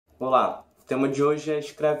Olá, o tema de hoje é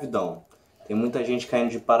escravidão. Tem muita gente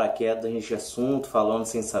caindo de paraquedas neste assunto, falando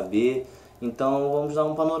sem saber, então vamos dar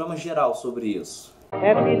um panorama geral sobre isso.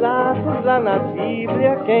 É Pilatos lá na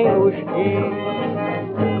Bíblia quem nos diz,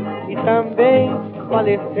 e também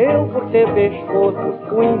faleceu por ter pescoço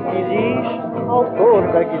o infeliz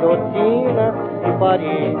autor da guilhotina de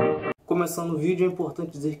Paris. Começando o vídeo, é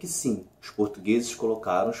importante dizer que sim, os portugueses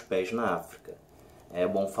colocaram os pés na África. É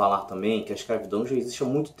bom falar também que a escravidão já existe há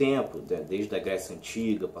muito tempo, desde a Grécia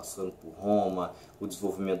Antiga, passando por Roma, o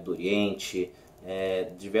desenvolvimento do Oriente.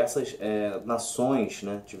 Diversas nações,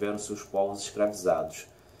 né, tiveram seus povos escravizados.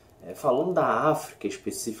 Falando da África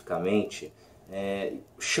especificamente,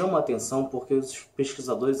 chama a atenção porque os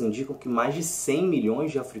pesquisadores indicam que mais de 100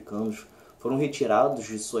 milhões de africanos foram retirados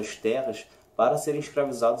de suas terras para serem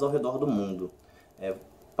escravizados ao redor do mundo.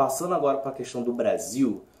 Passando agora para a questão do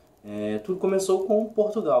Brasil, tudo começou com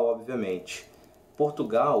Portugal, obviamente.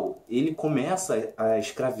 Portugal, ele começa a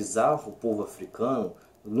escravizar o povo africano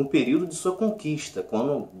no período de sua conquista,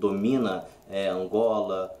 quando domina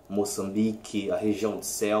Angola, Moçambique, a região de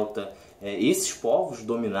Celta. Esses povos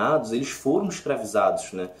dominados, eles foram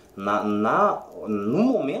escravizados, né? No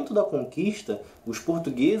momento da conquista, os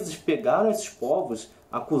portugueses pegaram esses povos,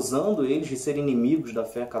 acusando eles de serem inimigos da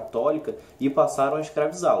fé católica e passaram a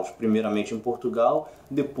escravizá-los, primeiramente em Portugal,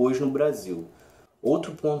 depois no Brasil.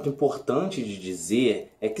 Outro ponto importante de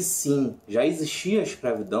dizer é que sim, já existia a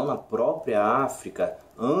escravidão na própria África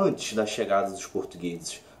antes da chegada dos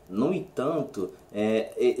portugueses. No entanto,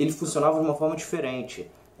 ele funcionava de uma forma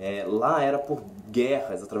diferente. Lá era por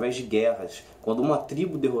guerras, através de guerras. Quando uma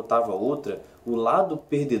tribo derrotava a outra, o lado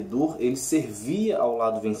perdedor ele servia ao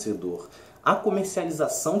lado vencedor. A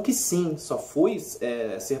comercialização que sim, só foi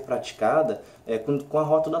ser praticada com a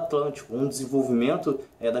Rota do Atlântico, com o desenvolvimento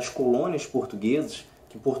das colônias portuguesas,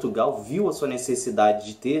 que Portugal viu a sua necessidade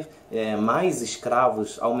de ter mais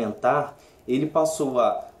escravos aumentar, ele passou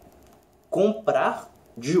a comprar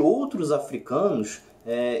de outros africanos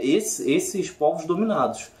esses povos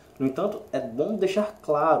dominados. No entanto, é bom deixar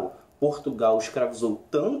claro, Portugal escravizou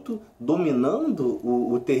tanto dominando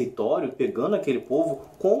o território, pegando aquele povo,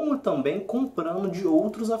 como também comprando de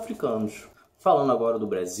outros africanos. Falando agora do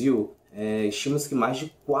Brasil, estima-se que mais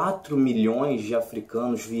de 4 milhões de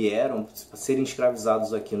africanos vieram para serem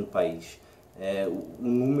escravizados aqui no país. O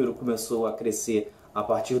número começou a crescer a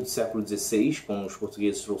partir do século XVI, quando os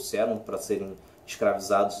portugueses trouxeram para serem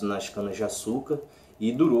escravizados nas canas-de-açúcar,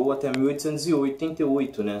 e durou até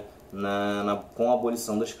 1888, né? Com a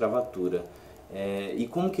abolição da escravatura. E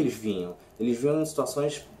como que eles vinham? Eles vinham em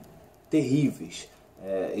situações terríveis.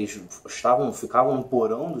 Eles ficavam no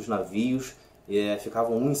porão dos navios,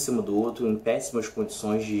 ficavam um em cima do outro, em péssimas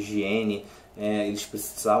condições de higiene. Eles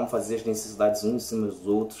precisavam fazer as necessidades uns em cima dos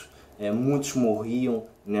outros. Muitos morriam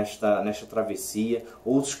nesta travessia.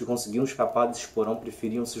 Outros que conseguiam escapar desse porão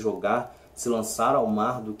preferiam se lançar ao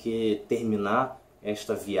mar do que terminar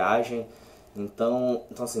esta viagem. Então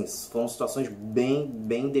assim, foram situações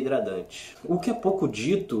bem degradantes. O que é pouco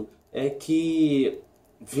dito é que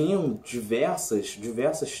vinham diversas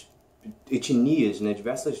etnias, né,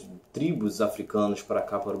 diversas tribos africanas para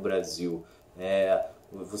cá, para o Brasil.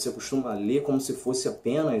 Você costuma ler como se fosse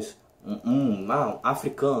apenas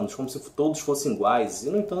africanos, como se todos fossem iguais, e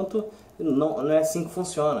no entanto não é assim que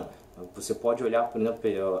funciona. Você pode olhar, por exemplo,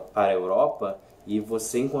 para a Europa e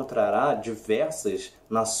você encontrará diversas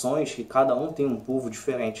nações que cada um tem um povo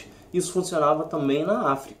diferente. Isso funcionava também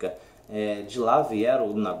na África. De lá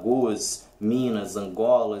vieram Nagôs, Minas,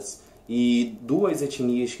 Angolas, e duas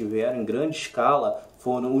etnias que vieram em grande escala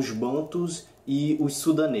foram os bantus e os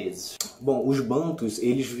sudaneses. Bom, os bantus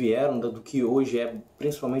eles vieram do que hoje é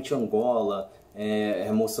principalmente Angola,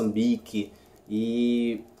 Moçambique,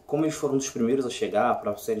 e como eles foram os primeiros a chegar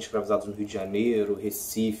para serem escravizados no Rio de Janeiro,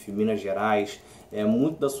 Recife, Minas Gerais,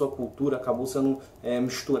 muito da sua cultura acabou sendo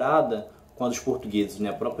misturada com a dos portugueses, né?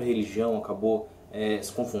 A própria religião acabou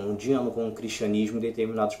se confundindo com o cristianismo em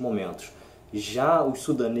determinados momentos. Já os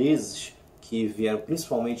sudaneses, que vieram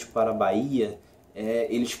principalmente para a Bahia,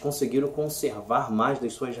 eles conseguiram conservar mais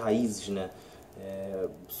das suas raízes, né?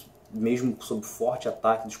 Mesmo sob forte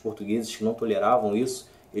ataque dos portugueses que não toleravam isso,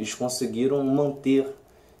 eles conseguiram manter.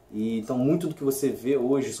 E então muito do que você vê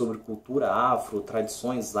hoje sobre cultura afro,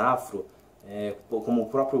 tradições afro, como o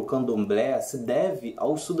próprio candomblé, se deve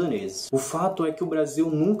aos sudaneses. O fato é que o Brasil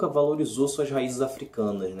nunca valorizou suas raízes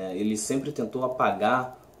africanas, né? Ele sempre tentou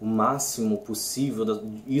apagar o máximo possível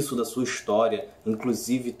isso da sua história,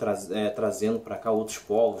 inclusive trazendo para cá outros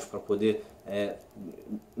povos para poder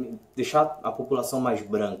deixar a população mais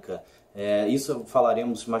branca. Isso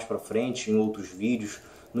falaremos mais para frente em outros vídeos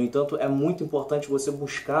No entanto, é muito importante você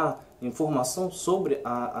buscar informação sobre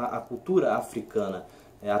a cultura africana,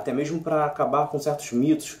 até mesmo para acabar com certos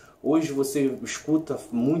mitos. Hoje você escuta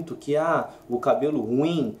muito que o cabelo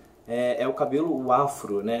ruim é o cabelo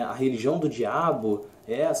afro, né? A religião do diabo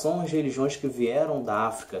são as religiões que vieram da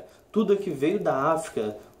África. Tudo que veio da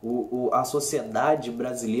África, a sociedade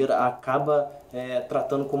brasileira acaba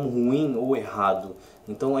tratando como ruim ou errado.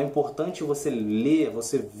 Então é importante você ler,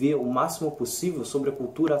 você ver o máximo possível sobre a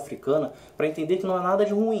cultura africana para entender que não há nada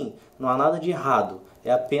de ruim, não há nada de errado.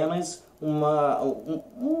 É apenas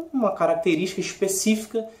uma característica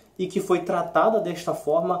específica e que foi tratada desta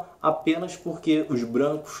forma apenas porque os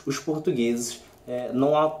brancos, os portugueses,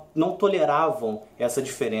 não toleravam essa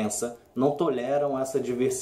diferença, não toleram essa diversidade.